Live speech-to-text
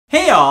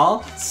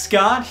y'all,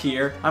 Scott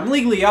here. I'm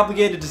legally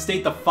obligated to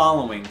state the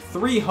following.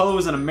 3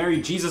 hoes and a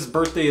merry Jesus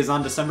birthday is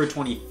on December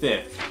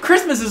 25th.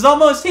 Christmas is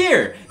almost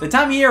here! The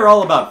time of year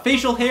all about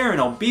facial hair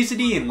and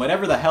obesity and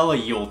whatever the hell a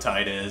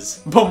Yuletide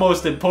is. But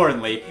most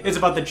importantly, it's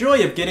about the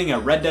joy of getting a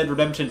Red Dead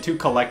Redemption 2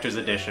 Collector's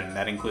Edition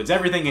that includes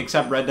everything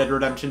except Red Dead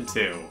Redemption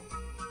 2.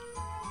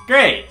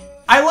 Great!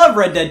 I love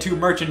Red Dead 2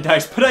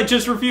 merchandise, but I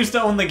just refuse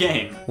to own the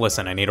game.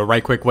 Listen, I need a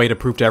right quick way to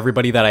prove to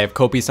everybody that I have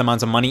copious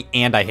amounts of money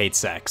and I hate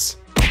sex.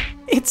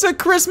 It's a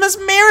Christmas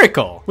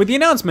miracle! With the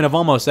announcement of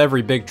almost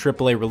every big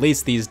AAA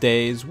release these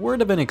days,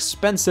 word of an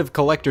expensive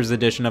collector's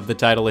edition of the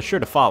title is sure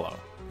to follow.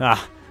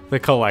 Ah, the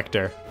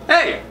collector.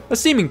 Hey! A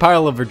seeming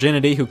pile of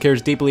virginity who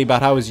cares deeply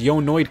about how his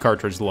Yo-Noid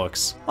cartridge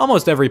looks.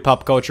 Almost every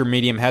pop culture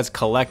medium has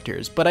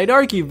collectors, but I'd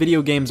argue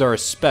video games are a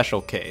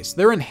special case.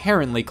 They're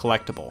inherently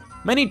collectible.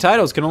 Many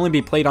titles can only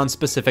be played on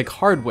specific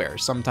hardware,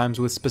 sometimes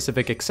with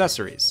specific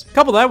accessories.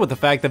 Couple that with the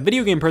fact that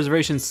video game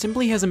preservation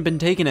simply hasn't been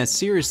taken as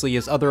seriously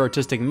as other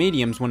artistic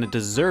mediums when it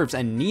deserves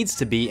and needs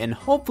to be, and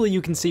hopefully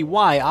you can see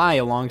why I,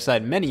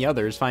 alongside many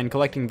others, find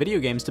collecting video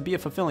games to be a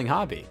fulfilling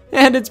hobby.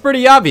 And it's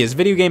pretty obvious,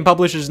 video game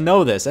publishers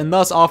know this, and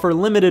thus offer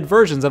limited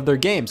versions of their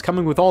games,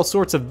 coming with all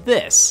sorts of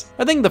this.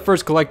 I think the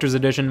first collector's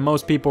edition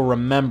most people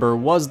remember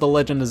was The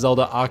Legend of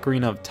Zelda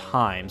Ocarina of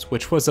Times,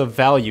 which was a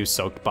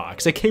value-soaked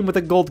box. It came with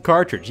a gold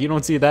cartridge. You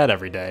don't see that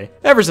every day.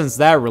 Ever since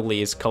that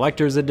release,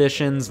 collector's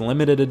editions,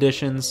 limited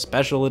editions,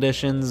 special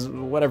editions,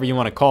 whatever you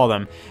want to call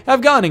them,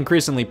 have gotten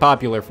increasingly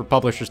popular for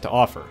publishers to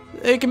offer.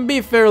 It can be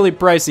fairly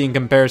pricey in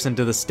comparison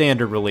to the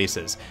standard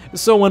releases,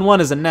 so when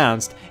one is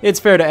announced, it's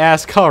fair to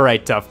ask,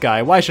 alright tough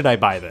guy, why should I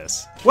buy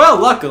this?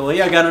 Well,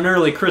 luckily, I got an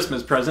early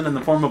Christmas present in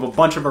the form of a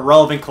bunch of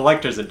irrelevant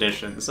collector's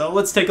editions, so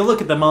let's take a look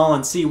at them all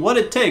and see what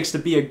it takes to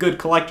be a good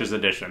collector's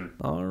edition.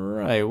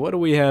 Alright, what do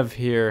we have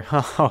here?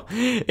 Oh,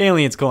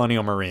 Aliens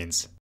Colonial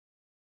Marines.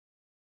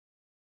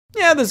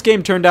 Yeah, this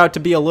game turned out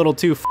to be a little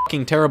too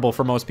fucking terrible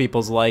for most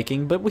people's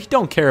liking, but we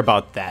don't care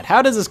about that.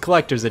 How does this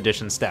collector's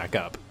edition stack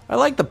up? I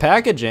like the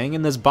packaging,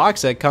 and this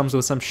box set comes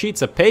with some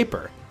sheets of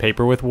paper.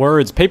 Paper with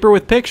words, paper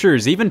with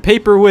pictures, even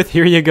paper with,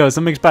 here you go,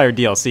 some expired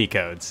DLC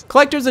codes.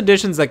 Collector's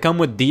editions that come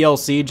with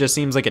DLC just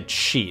seems like a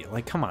cheat.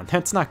 Like, come on,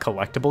 that's not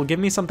collectible, give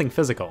me something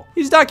physical.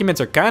 These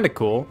documents are kinda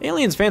cool.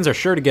 Aliens fans are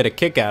sure to get a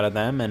kick out of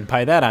them, and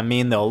by that I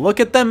mean they'll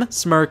look at them,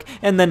 smirk,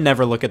 and then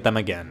never look at them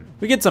again.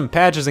 We get some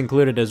patches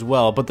included as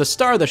well, but the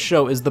star of the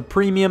show is the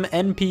premium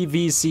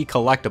NPVC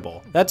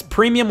collectible. That's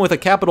premium with a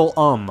capital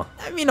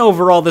I mean,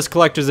 overall, this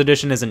collector's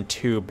edition isn't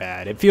too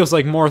bad. It feels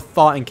like more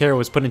thought and care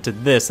was put into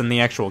this than the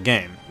actual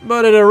game.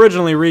 But it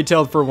originally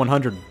retailed for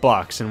 100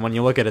 bucks, and when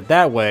you look at it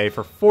that way,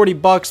 for 40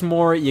 bucks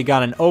more, you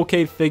got an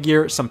okay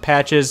figure, some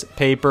patches,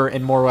 paper,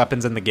 and more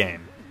weapons in the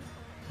game.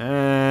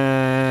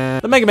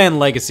 The Mega Man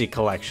Legacy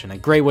Collection, a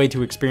great way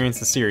to experience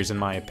the series in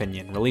my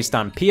opinion, released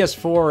on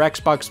PS4,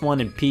 Xbox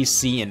One, and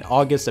PC in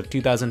August of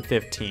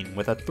 2015,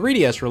 with a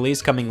 3DS release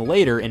coming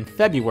later in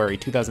February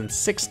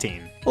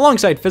 2016.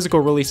 Alongside physical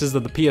releases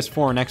of the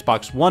PS4 and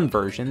Xbox One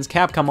versions,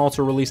 Capcom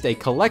also released a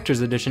collector's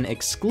edition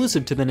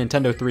exclusive to the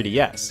Nintendo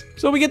 3DS.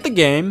 So we get the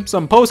game,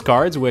 some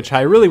postcards, which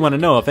I really want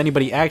to know if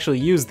anybody actually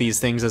used these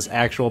things as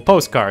actual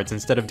postcards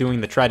instead of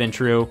doing the tried and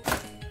true,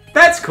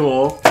 "That's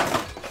cool."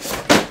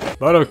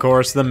 But of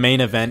course, the main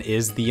event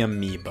is the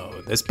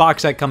amiibo. This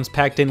box set comes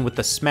packed in with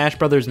the Smash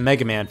Bros.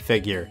 Mega Man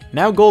figure,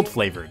 now gold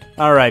flavored.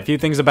 Alright, few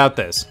things about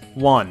this.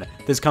 1.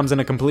 This comes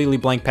in a completely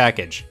blank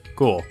package.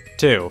 Cool.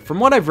 2. From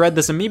what I've read,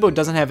 this amiibo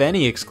doesn't have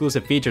any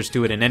exclusive features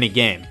to it in any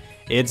game.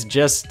 It's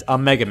just a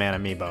Mega Man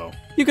amiibo.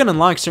 You can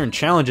unlock certain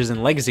challenges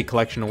in Legacy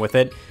Collection with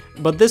it,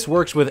 but this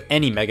works with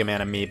any Mega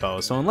Man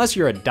amiibo, so unless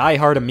you're a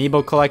die-hard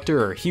amiibo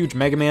collector or a huge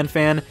Mega Man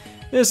fan,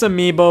 this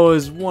amiibo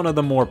is one of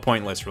the more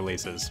pointless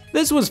releases.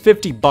 This was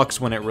 50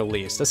 bucks when it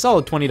released, a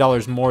solid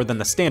 $20 more than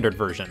the standard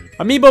version.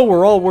 Amiibo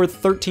were all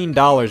worth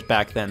 $13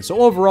 back then, so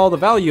overall the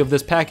value of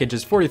this package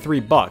is 43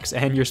 bucks,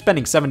 and you're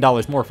spending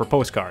 $7 more for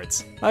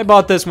postcards. I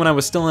bought this when I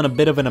was still in a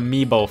bit of an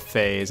amiibo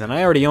phase, and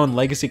I already owned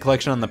Legacy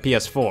Collection on the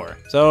PS4.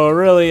 So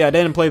really, I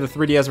didn't play the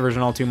 3DS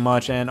version all too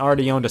much, and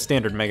already owned a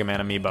standard Mega Man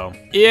amiibo.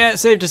 Yeah,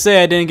 safe to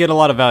say I didn't get a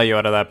lot of value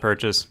out of that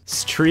purchase.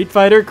 Street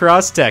Fighter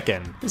Cross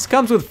Tekken. This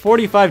comes with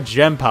 45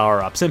 gem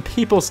power-ups, and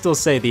people still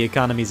say the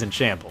economy's in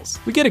shambles.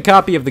 We get a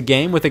copy of the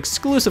game with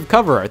exclusive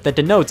cover art that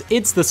denotes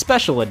it's the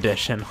special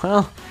edition.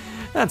 Well,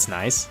 that's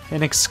nice.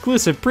 An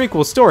exclusive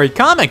prequel story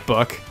comic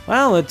book.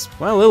 Well, it's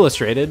well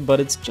illustrated, but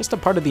it's just a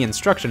part of the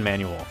instruction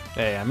manual.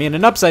 Hey, I mean,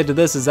 an upside to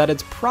this is that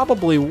it's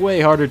probably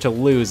way harder to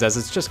lose as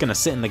it's just gonna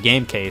sit in the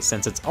game case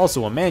since it's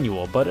also a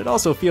manual, but it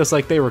also feels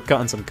like they were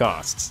cutting some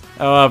costs.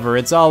 However,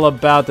 it's all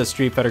about the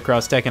Street Fighter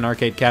Cross Tekken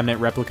arcade cabinet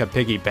replica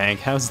piggy bank.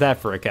 How's that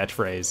for a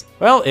catchphrase?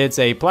 Well, it's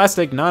a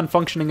plastic,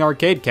 non-functioning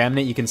arcade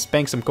cabinet you can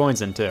spank some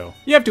coins into.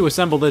 You have to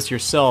assemble this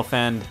yourself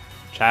and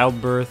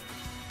childbirth,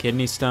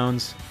 kidney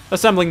stones.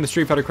 Assembling the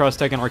Street Fighter Cross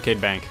Tekken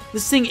arcade bank.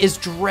 This thing is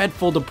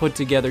dreadful to put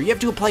together. You have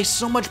to apply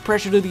so much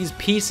pressure to these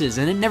pieces,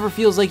 and it never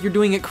feels like you're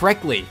doing it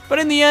correctly. But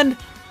in the end,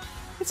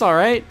 it's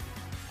alright.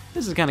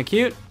 This is kinda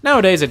cute.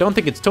 Nowadays, I don't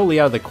think it's totally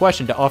out of the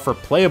question to offer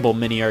playable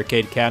mini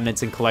arcade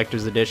cabinets in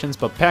collector's editions,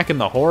 but back in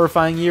the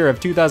horrifying year of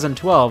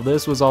 2012,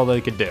 this was all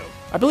they could do.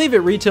 I believe it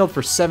retailed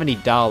for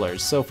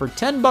 $70, so for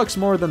 10 bucks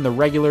more than the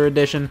regular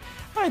edition,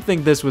 I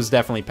think this was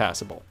definitely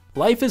passable.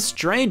 Life is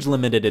Strange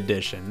limited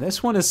edition.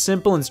 This one is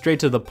simple and straight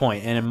to the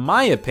point, and in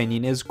my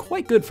opinion is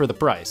quite good for the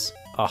price.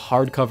 A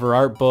hardcover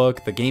art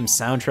book, the game's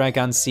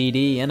soundtrack on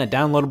CD, and a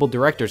downloadable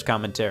director's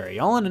commentary,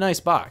 all in a nice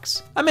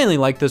box. I mainly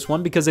like this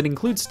one because it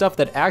includes stuff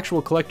that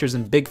actual collectors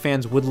and big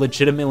fans would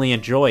legitimately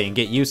enjoy and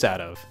get use out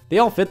of. They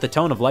all fit the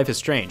tone of Life is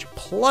Strange,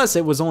 plus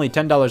it was only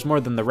 $10 more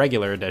than the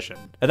regular edition.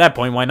 At that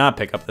point, why not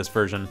pick up this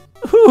version?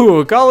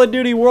 Ooh, Call of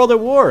Duty World at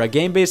War, a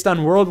game based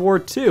on World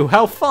War II,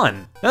 how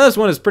fun! Now this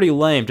one is pretty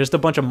lame, just a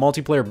bunch of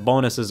multiplayer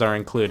bonuses are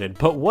included,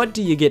 but what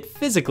do you get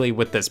physically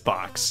with this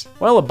box?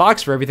 Well, a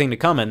box for everything to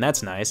come in,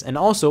 that's nice, and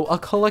also a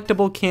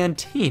collectible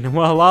canteen,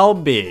 well I'll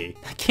be.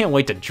 I can't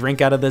wait to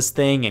drink out of this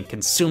thing and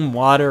consume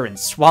water and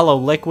swallow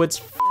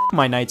liquids.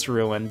 My night's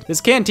ruined.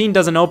 This canteen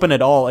doesn't open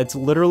at all, it's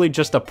literally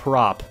just a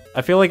prop.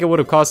 I feel like it would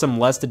have cost them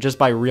less to just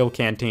buy real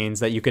canteens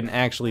that you can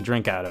actually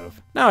drink out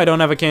of. Now I don't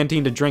have a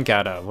canteen to drink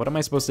out of. What am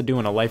I supposed to do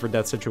in a life or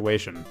death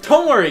situation?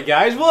 Don't worry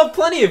guys, we'll have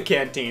plenty of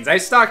canteens. I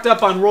stocked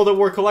up on World at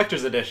War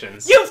collector's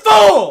editions. You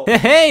fool!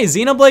 Hey,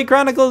 Xenoblade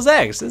Chronicles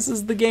X. This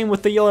is the game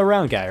with the yellow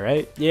round guy,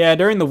 right? Yeah,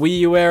 during the Wii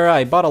U era,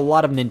 I bought a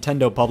lot of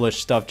Nintendo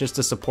published stuff just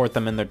to support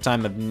them in their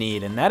time of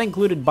need, and that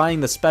included buying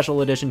the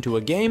special edition to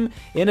a game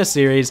in a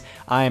series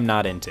I am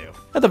not into.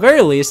 At the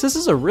very least, this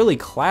is a really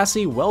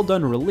classy, well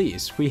done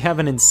release. We have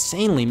an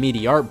insanely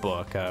meaty art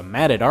book, a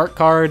matted art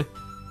card,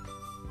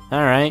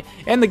 alright,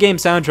 and the game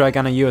soundtrack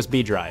on a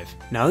USB drive.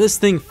 Now this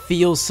thing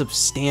feels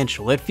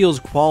substantial, it feels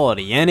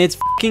quality, and it's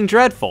fucking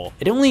dreadful.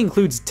 It only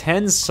includes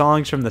 10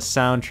 songs from the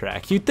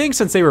soundtrack. You'd think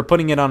since they were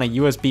putting it on a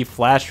USB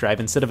flash drive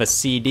instead of a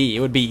CD, it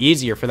would be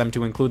easier for them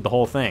to include the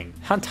whole thing.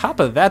 On top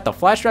of that, the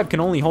flash drive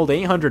can only hold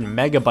 800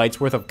 megabytes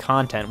worth of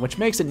content, which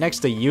makes it next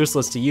to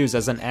useless to use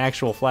as an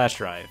actual flash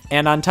drive.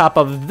 And on top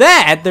of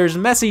that, there's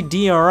messy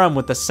DRM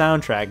with the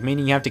soundtrack,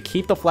 meaning you have to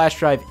keep the flash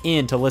drive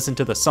in to listen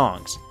to the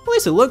songs. At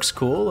least it looks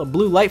cool. A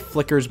blue light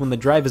flickers when the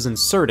drive is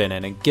inserted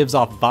and it gives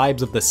off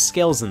vibes of the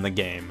skills in the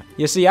game.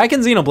 You see, I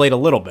can Xenoblade a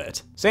little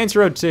bit. Saints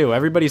Row 2,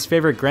 everybody's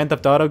favorite Grand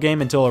Theft Auto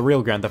game until a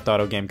real Grand Theft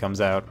Auto game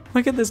comes out.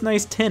 Look at this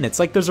nice tin, it's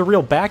like there's a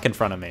real back in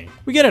front of me.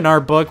 We get an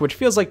art book, which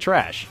feels like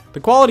trash. The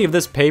quality of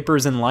this paper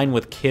is in line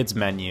with kids'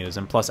 menus,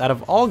 and plus out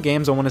of all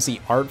games I want to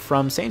see art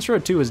from, Saints Row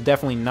 2 is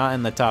definitely not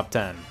in the top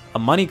 10. A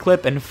money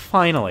clip, and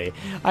finally,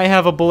 I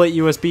have a bullet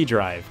USB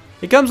drive.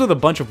 It comes with a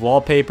bunch of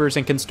wallpapers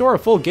and can store a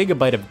full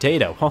gigabyte of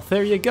data. Well,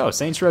 there you go.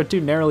 Saints Row 2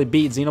 narrowly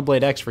beat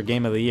Xenoblade X for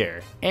Game of the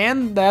Year.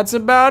 And that's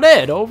about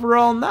it.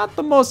 Overall, not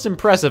the most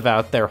impressive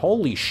out there.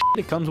 Holy shit,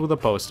 it comes with a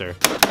poster.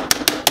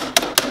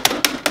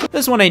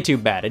 This one ain't too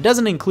bad. It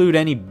doesn't include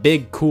any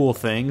big cool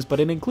things, but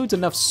it includes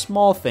enough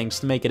small things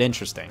to make it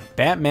interesting.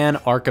 Batman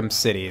Arkham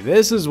City.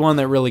 This is one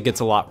that really gets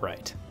a lot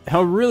right.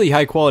 A really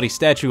high quality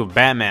statue of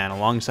Batman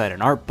alongside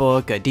an art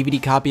book, a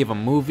DVD copy of a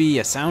movie,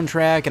 a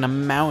soundtrack, and a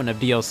mountain of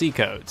DLC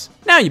codes.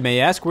 Now you may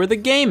ask where the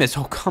game is.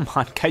 Oh come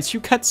on guys, you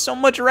got so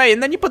much right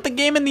and then you put the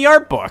game in the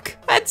art book.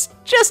 That's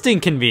just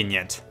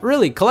inconvenient.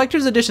 Really,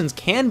 collector's editions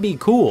can be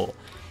cool.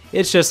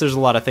 It's just there's a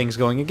lot of things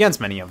going against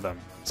many of them.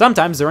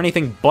 Sometimes they're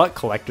anything but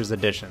collector's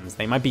editions.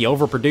 They might be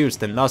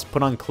overproduced and thus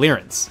put on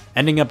clearance,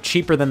 ending up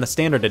cheaper than the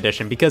standard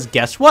edition because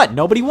guess what?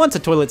 Nobody wants a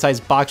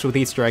toilet-sized box with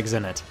Easter eggs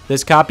in it.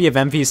 This copy of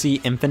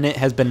MVC Infinite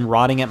has been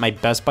rotting at my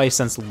Best Buy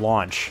since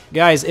launch.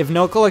 Guys, if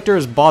no collector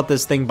has bought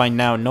this thing by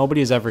now,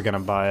 nobody's ever gonna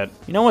buy it.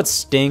 You know what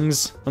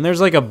stings? When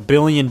there's like a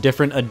billion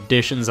different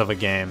editions of a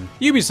game.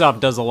 Ubisoft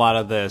does a lot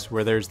of this,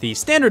 where there's the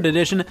standard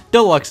edition,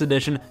 deluxe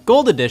edition,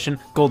 gold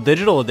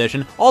digital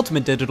edition,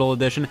 ultimate digital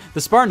edition,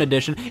 the Spartan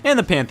edition, and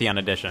the Pantheon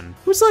edition.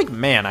 Who's like,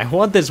 man, I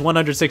want this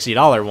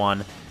 $160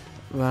 one,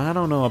 but I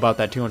don't know about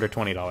that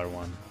 $220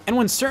 one. And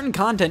when certain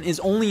content is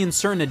only in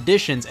certain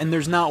editions and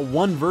there's not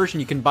one version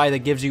you can buy that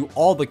gives you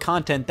all the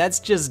content, that's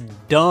just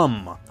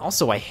dumb.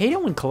 Also, I hate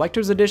it when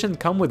collector's editions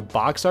come with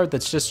box art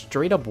that's just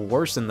straight up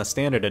worse than the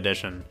standard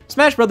edition.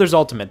 Smash Bros.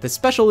 Ultimate, the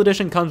special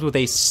edition comes with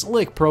a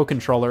slick Pro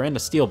controller and a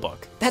steelbook.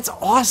 That's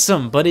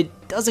awesome, but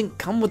it doesn't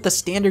come with the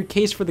standard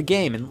case for the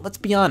game, and let's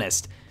be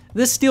honest,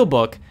 this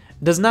steelbook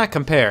does not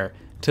compare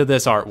to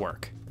this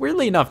artwork.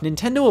 Weirdly enough,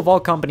 Nintendo of all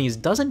companies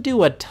doesn't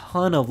do a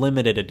ton of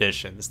limited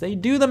editions. They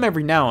do them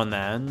every now and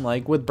then,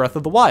 like with Breath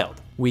of the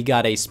Wild. We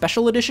got a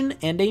special edition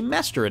and a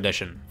master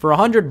edition. For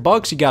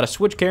 $100 you got a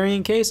Switch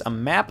carrying case, a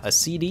map, a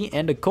CD,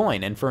 and a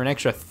coin, and for an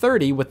extra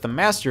 $30 with the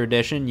master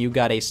edition you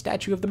got a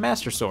statue of the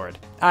Master Sword.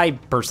 I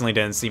personally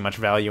didn't see much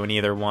value in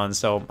either one,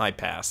 so I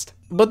passed.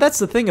 But that's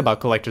the thing about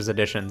collector's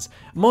editions.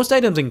 Most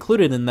items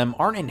included in them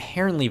aren't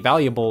inherently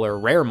valuable or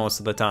rare most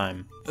of the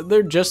time.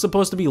 They're just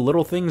supposed to be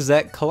little things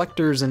that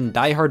collectors and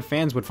diehard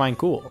fans would find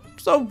cool.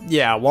 So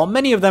yeah, while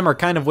many of them are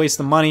kind of waste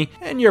of money,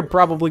 and you're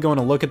probably going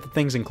to look at the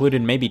things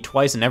included maybe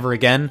twice and never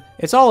again,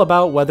 it's all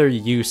about whether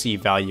you see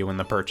value in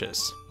the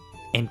purchase.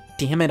 And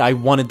damn it, I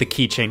wanted the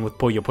keychain with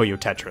Puyo Puyo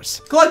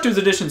Tetris. Collector's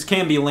editions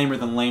can be lamer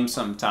than lame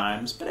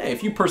sometimes, but hey,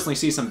 if you personally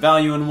see some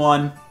value in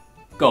one,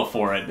 go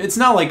for it. It's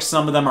not like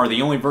some of them are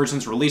the only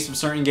versions released of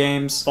certain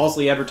games,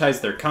 falsely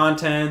advertise their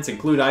contents,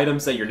 include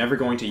items that you're never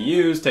going to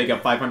use, take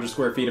up 500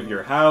 square feet of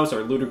your house,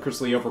 are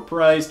ludicrously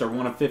overpriced, or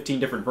one of 15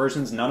 different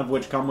versions, none of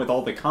which come with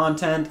all the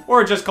content,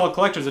 or just called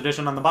Collector's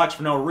Edition on the box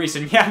for no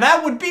reason. Yeah,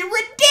 that would be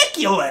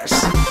ridiculous!